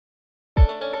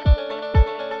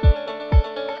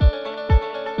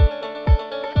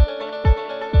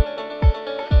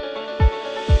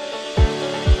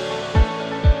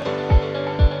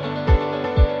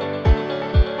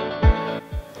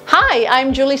Hi,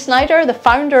 I'm Julie Snyder, the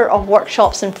founder of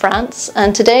Workshops in France,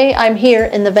 and today I'm here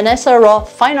in the Vanessa Rothe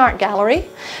Fine Art Gallery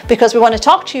because we want to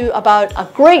talk to you about a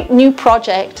great new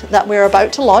project that we're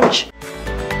about to launch.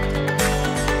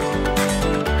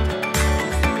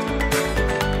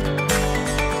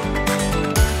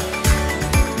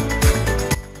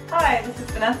 Hi, this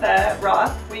is Vanessa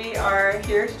Rothe. We are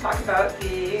here to talk about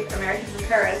the Americans in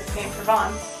Paris Paris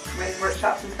Provence with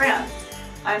Workshops in France.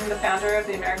 I'm the founder of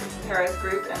the Americans in Paris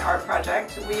group and art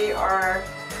project. We are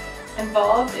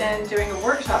involved in doing a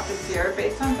workshop this year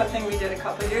based on something we did a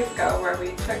couple of years ago where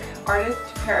we took artists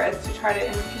to Paris to try to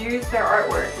infuse their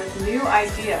artwork with new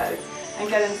ideas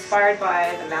and get inspired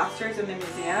by the masters in the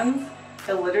museums,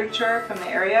 the literature from the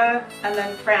area, and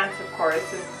then France, of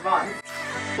course, in Provence.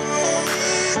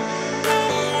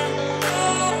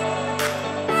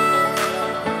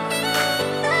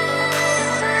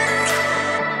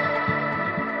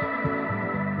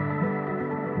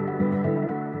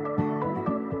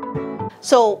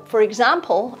 So, for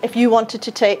example, if you wanted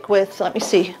to take with, let me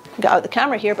see, get out the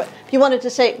camera here, but if you wanted to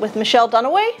take with Michelle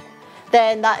Dunaway,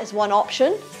 then that is one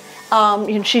option.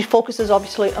 She focuses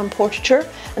obviously on portraiture.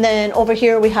 And then over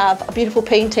here we have a beautiful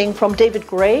painting from David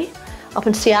Gray up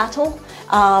in Seattle.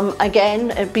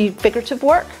 Again, it'd be figurative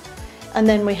work. And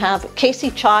then we have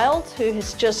Casey Child, who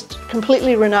is just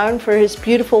completely renowned for his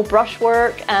beautiful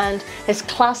brushwork and his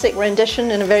classic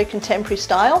rendition in a very contemporary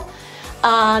style.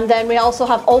 And then we also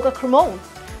have Olga Cremon,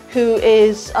 who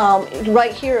is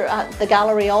right here at the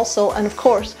gallery also. And of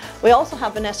course, we also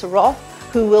have Vanessa Rothe,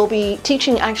 who will be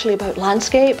teaching actually about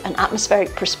landscape and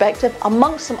atmospheric perspective,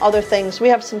 amongst some other things. We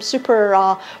have some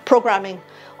super programming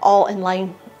all in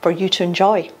line for you to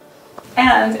enjoy.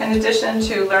 And in addition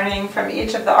to learning from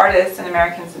each of the artists and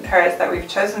Americans in Paris that we've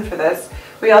chosen for this,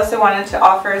 we also wanted to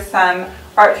offer some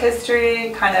art history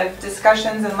kind of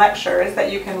discussions and lectures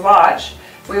that you can watch.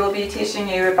 We will be teaching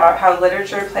you about how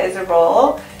literature plays a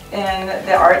role in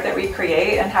the art that we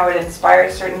create and how it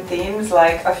inspires certain themes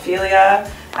like Ophelia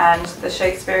and the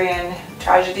Shakespearean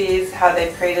tragedies, how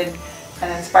they've created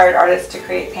and inspired artists to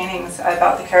create paintings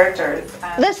about the characters.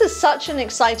 This is such an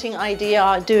exciting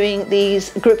idea, doing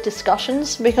these group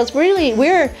discussions, because really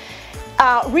we're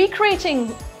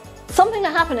recreating something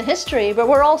that happened in history, but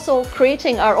we're also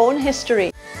creating our own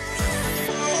history.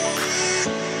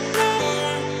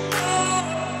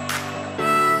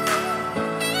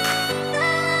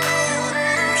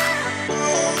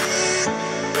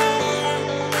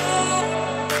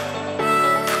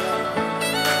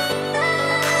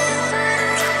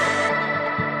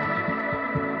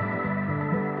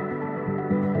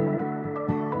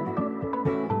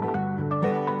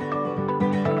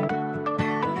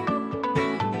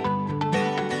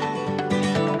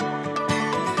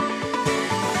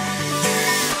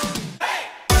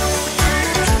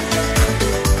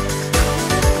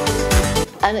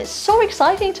 And it's so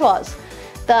exciting to us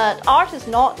that art is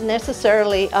not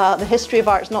necessarily, the history of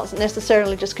art is not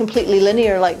necessarily just completely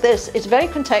linear like this. It's very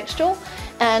contextual,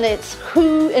 and it's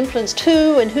who influenced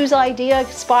who and whose idea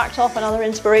sparked off another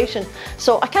inspiration.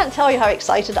 So I can't tell you how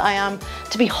excited I am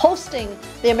to be hosting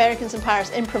the Americans in Paris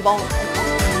in Provence.